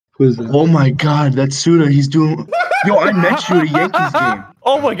Who's that? Oh my God, that's Suda. He's doing. Yo, I met you at a Yankees game.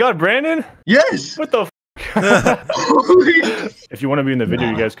 Oh my God, Brandon! Yes. What the f? Holy. If you want to be in the video,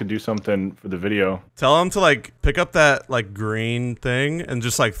 you guys could do something for the video. Tell him to like pick up that like green thing and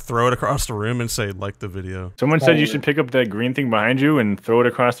just like throw it across the room and say like the video. Someone said you should pick up that green thing behind you and throw it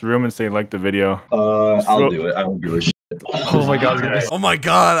across the room and say like the video. I'll do it. I don't give a shit. Oh my God! Oh my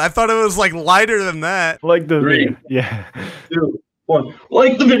God! I thought it was like lighter than that. Like the video. 3, Yeah. 2, 1.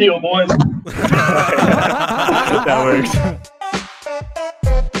 Like the video, boys. That works.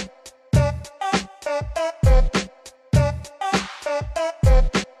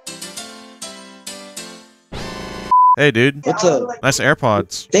 Hey, dude. What's up? Nice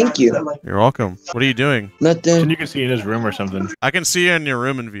AirPods. Thank you. You're welcome. What are you doing? Nothing. And you can see in his room or something. I can see you in your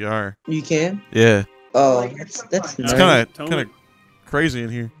room in VR. You can? Yeah. Oh, that's It's nice. kind of crazy in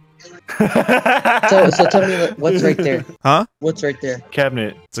here. So tell me what's right there. Huh? What's right there?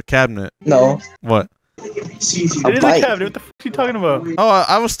 Cabinet. It's a cabinet. No. What? It is a bike. cabinet. What the f are you talking about? Oh,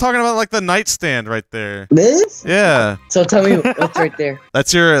 I was talking about like the nightstand right there. This? Yeah. So tell me what's right there.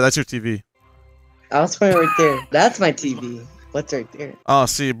 That's your TV. I was pointing right there. That's my TV. What's right there? Oh,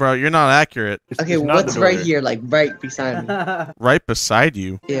 see, bro, you're not accurate. Okay, It's not what's the right door. here, like right beside me? Right beside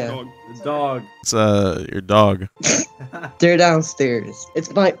you. Yeah, Dog. It's your dog. they're downstairs.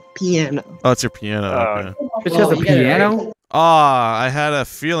 It's my piano. Oh, it's your piano. Okay. It's Oh, just a you got it right. piano? Ah, I had a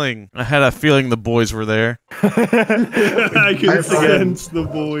feeling the boys were there. I can Against the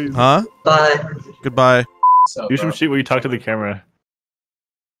boys. Huh? Bye. Goodbye. Do some shit where you talk to the camera.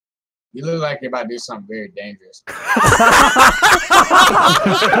 You look like you're about to do something very dangerous.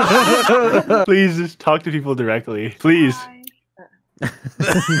 Please just talk to people directly. Please. You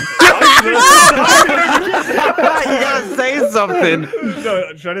gotta say something.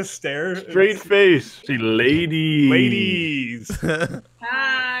 No, try to stare. Straight face. See, ladies. Ladies.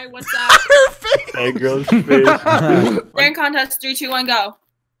 Hi, what's up? That girl's face. They're in contest. 3, 2, 1, go.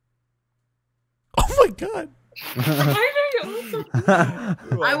 Oh my God.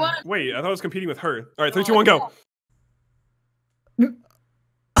 I want. Wait, I thought I was competing with her. All right, 3, 2, 1, go.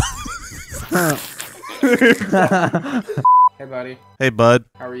 Hey, buddy. Hey, bud.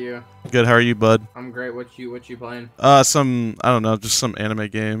 How are you? Good. How are you, bud? I'm great. What you playing? I don't know, just some anime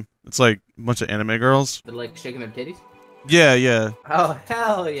game. It's like a bunch of anime girls. They're like shaking their titties? Yeah, yeah. Oh,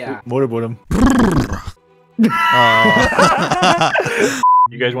 hell yeah. Motorboat him.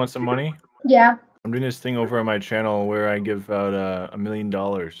 You guys want some money? Yeah. I'm doing this thing over on my channel where I give out $1 million.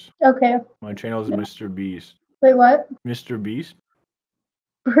 Okay. My channel is Mr. Beast. Wait, what? Mr. Beast?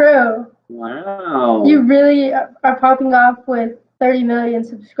 Bro, Wow. you really are popping off with 30 million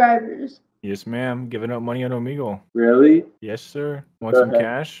subscribers. Yes, ma'am. Giving out money on Omegle. Really? Yes, sir. Want some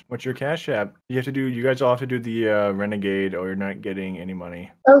cash? What's your cash app? You guys all have to do the Renegade or you're not getting any money.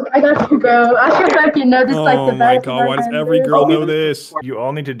 Oh, I got you, bro. I should have you know this like the Oh my best. God, why does every girl know this? You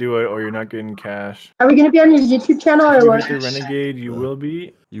all need to do it or you're not getting cash. Are we gonna be on your YouTube channel If or you what? hit the Renegade, you will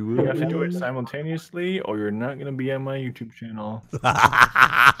be. You have to do it simultaneously or you're not going to be on my YouTube channel. Fucking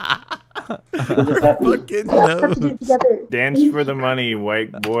Have to do no. it together. Dance for the money, white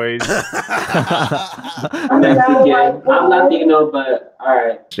boys. I'm not but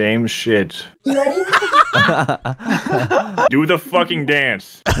alright. Same shit. You ready? Do the fucking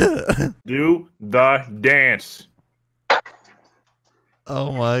dance. Do the dance.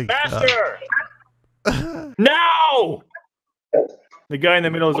 Oh my God. Faster! No! The guy in the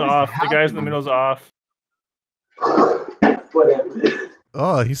middle is off. The guy in the middle is off.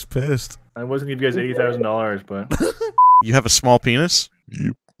 Oh, he's pissed. I wasn't gonna give you guys $80,000, but You have a small penis?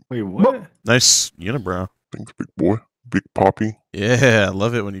 wait, what? Nice unibrow. Thanks, big boy. Big Poppy. Yeah, I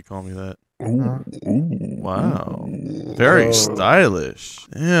love it when you call me that. Ooh. Wow. Very stylish.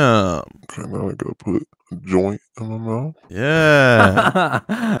 Damn. Okay, now I gotta put a joint in my mouth. Yeah.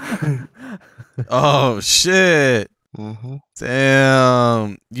 Oh, shit. Mm-hmm.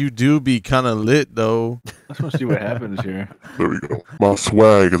 Damn. You do be kind of lit, though. I just want to see what happens here. There we go. My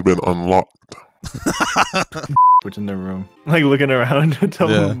swag has been unlocked. What's in the room? Like looking around to tell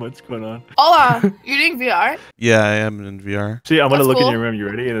Yeah. them what's going on. Hola, you're doing VR? Yeah, I am in VR. See, I'm gonna That's look in cool. your room. You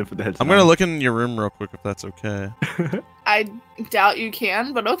ready? And then put the headset I'm going to on. look in your room real quick if that's okay. I doubt you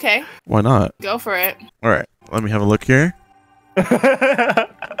can, but okay, Why not? go for it. All right. Let me have a look here.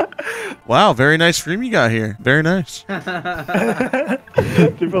 Wow, very nice room you got here. Very nice. You're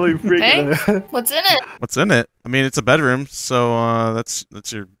probably freaking. Thanks. What's in it? What's in it? I mean, it's a bedroom, so that's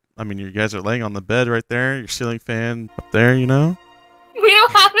your. I mean, you guys are laying on the bed right there. Your ceiling fan up there, you know. We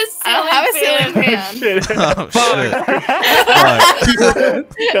don't have a ceiling. I don't have a ceiling fan. Shit. Oh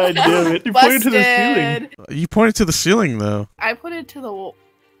shit! God damn it! You pointed to the ceiling. Busted. You pointed to the ceiling though. I put it to the wall.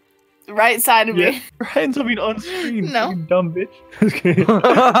 Right side of me. Your hands are being on screen. No. You dumb bitch.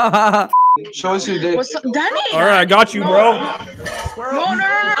 Show us your dick. What's up, Danny? All right, I got you, bro. No.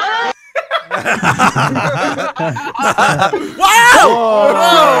 Wow!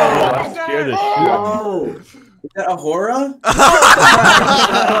 That scared the shit out of me. Is that a horror?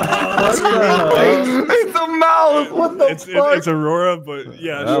 It's a mouse. What the fuck? It's Aurora, but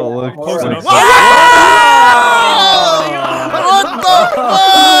yeah, look close enough. What the fuck?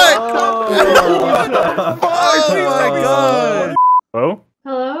 Oh my god! Oh,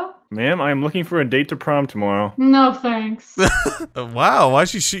 Hello? ma'am, I am looking for a date to prom tomorrow. No, thanks. Wow, why'd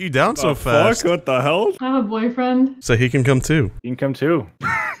she shoot you down so fast? Fuck, what the hell? I have a boyfriend. So he can come too. You can come too. Shit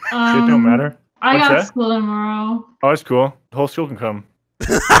don't matter. I What's got that? school tomorrow. Oh, that's cool. The whole school can come.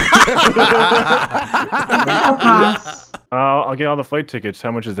 I'll pass. I'll get all the flight tickets. How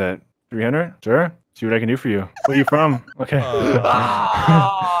much is that? 300? Sure. See what I can do for you. Where are you from? Okay.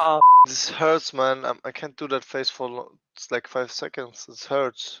 This hurts, man. I can't do that face for it's like 5 seconds. It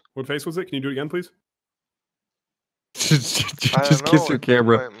hurts. What face was it? Can you do it again, please? Just kiss your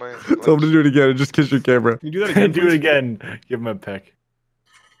camera. Tell him to do it again and just kiss your camera. Can you do that again? Do it again. Give him a peck.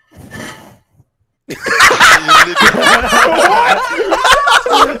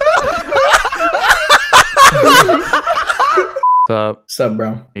 What's up,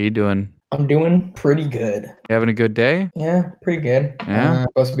 bro? How you doing? I'm doing pretty good. You having a good day? Yeah, pretty good. Yeah?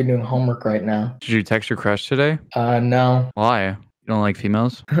 Supposed to be doing homework right now. Did you text your crush today? No. Why? You don't like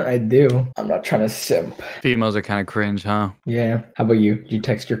females? I do. I'm not trying to simp. Females are kind of cringe, huh? Yeah. How about you? Did you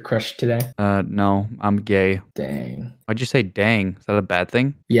text your crush today? No. I'm gay. Dang. Why'd you say dang? Is that a bad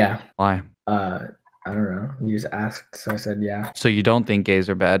thing? Yeah. Why? I don't know. You just asked, so I said yeah. So you don't think gays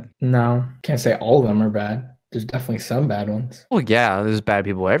are bad? No. Can't say all of them are bad. There's definitely some bad ones. Well, yeah, there's bad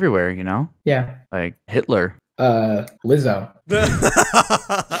people everywhere, you know? Yeah. Like Hitler. Lizzo.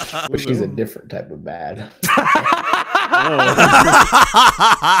 But she's a different type of bad.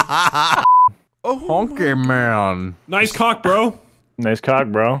 Oh, honky man. Nice cock, bro. Nice cock,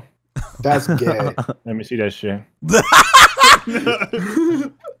 bro. That's gay. Let me see that shit.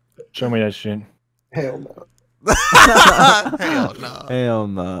 Show me that shit. Hell no. Hell no. Hell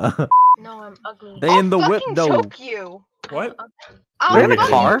no. No, I'm ugly. They in the whip though. Choke you. What? I'll Wait, fucking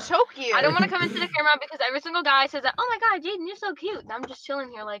car? choke you. I don't want to come into the camera because every single guy says that, oh my god, Jaden, you're so cute. And I'm just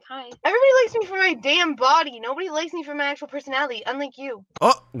chilling here like, hi. Everybody likes me for my damn body. Nobody likes me for my actual personality, unlike you.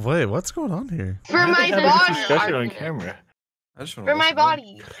 Oh, wait, what's going on here? For my body. Discussion on camera. For my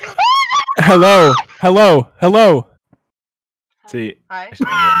body. Hello. Hello. Hello. See. Hi.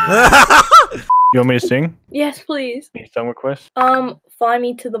 You want me to sing? Yes, please. Any song request? Fly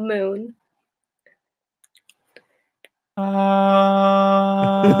me to the moon.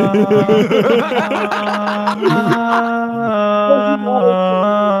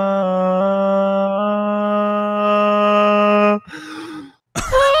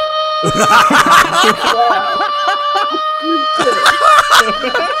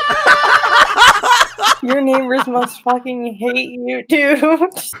 Your neighbors must fucking hate you, dude.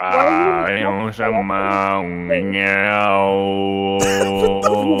 What the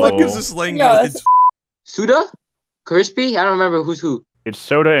fuck is this language? Yeah, Suda? Crispy? I don't remember who's who. It's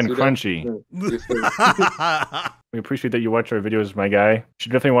soda and Suda? crunchy. We appreciate that you watch our videos, my guy. You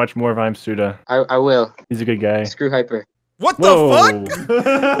should definitely watch more of I'm Suda. I will. He's a good guy. Screw Hyper. What the fuck?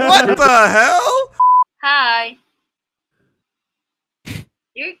 What the hell? Hi.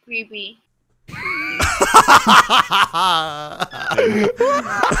 You're creepy.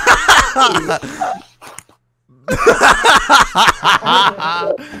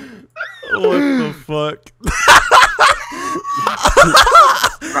 What the fuck?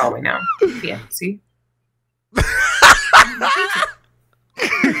 Probably now. Yeah, see?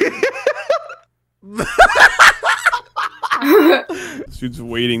 This dude's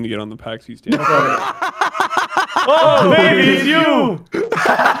waiting to get on the Paxi stand. Oh, baby, it's you!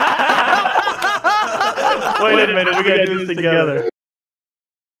 Wait a minute, we gotta do this together.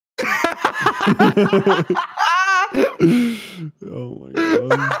 Oh my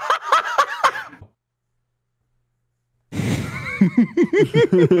god.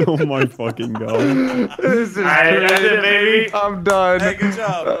 Oh my fucking god. This is Alright, that's it, baby. I'm done. Hey, good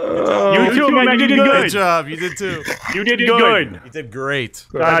job. Good job. You too, man. You did good. Good job. You did too. You did good. You did great.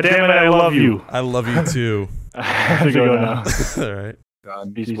 God damn it, I love you. I love you too. I have to go now. All right.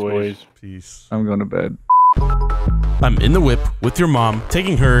 Peace, boys. Peace. I'm going to bed. I'm in the whip with your mom,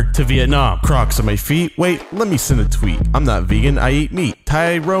 taking her to Vietnam. Crocs on my feet. Wait, let me send a tweet. I'm not vegan, I eat meat.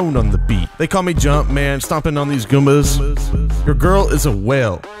 Tyrone on the beat. They call me Jump Man, stomping on these Goombas. Your girl is a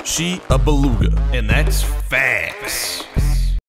whale. She a beluga. And that's facts.